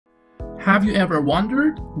Have you ever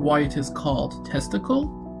wondered why it is called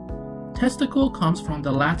testicle? Testicle comes from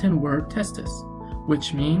the Latin word testis,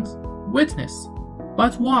 which means witness.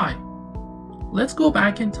 But why? Let's go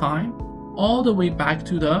back in time, all the way back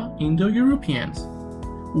to the Indo-Europeans,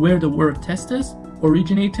 where the word testis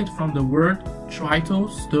originated from the word trito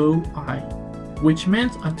sto I, which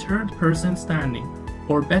meant a third person standing,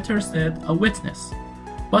 or better said, a witness.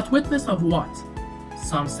 But witness of what?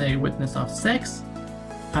 Some say witness of sex,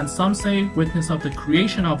 and some say witness of the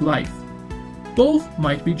creation of life. Both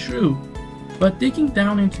might be true, but digging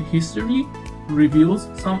down into history reveals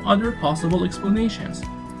some other possible explanations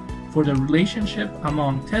for the relationship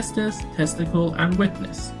among testis, testicle, and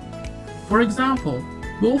witness. For example,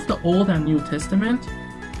 both the Old and New Testament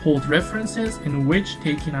hold references in which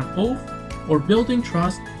taking an oath or building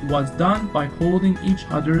trust was done by holding each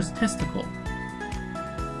other's testicle.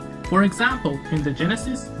 For example, in the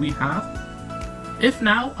Genesis we have, "If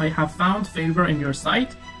now I have found favor in your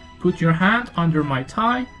sight, put your hand under my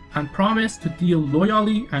thigh and promise to deal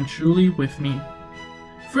loyally and truly with me."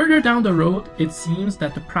 Further down the road, it seems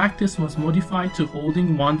that the practice was modified to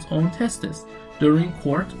holding one's own testis during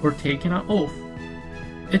court or taking an oath.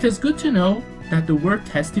 It is good to know that the word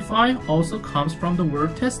testify also comes from the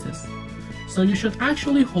word testis, so you should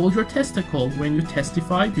actually hold your testicle when you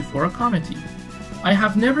testify before a committee. I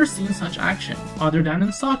have never seen such action other than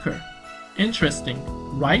in soccer. Interesting,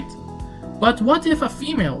 right? But what if a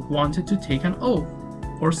female wanted to take an oath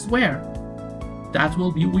or swear? That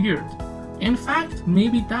will be weird. In fact,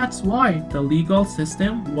 maybe that's why the legal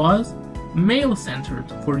system was male-centered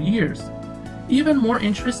for years. Even more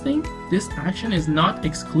interesting, this action is not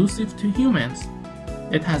exclusive to humans.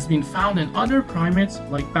 It has been found in other primates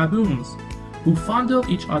like baboons, who fondle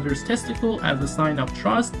each other's testicle as a sign of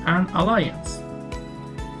trust and alliance.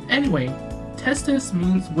 Anyway, testis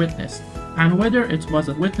means witness, and whether it was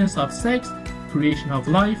a witness of sex, creation of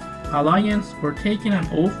life, alliance, or taking an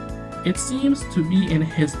oath, it seems to be in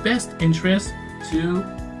his best interest to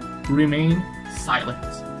remain silent.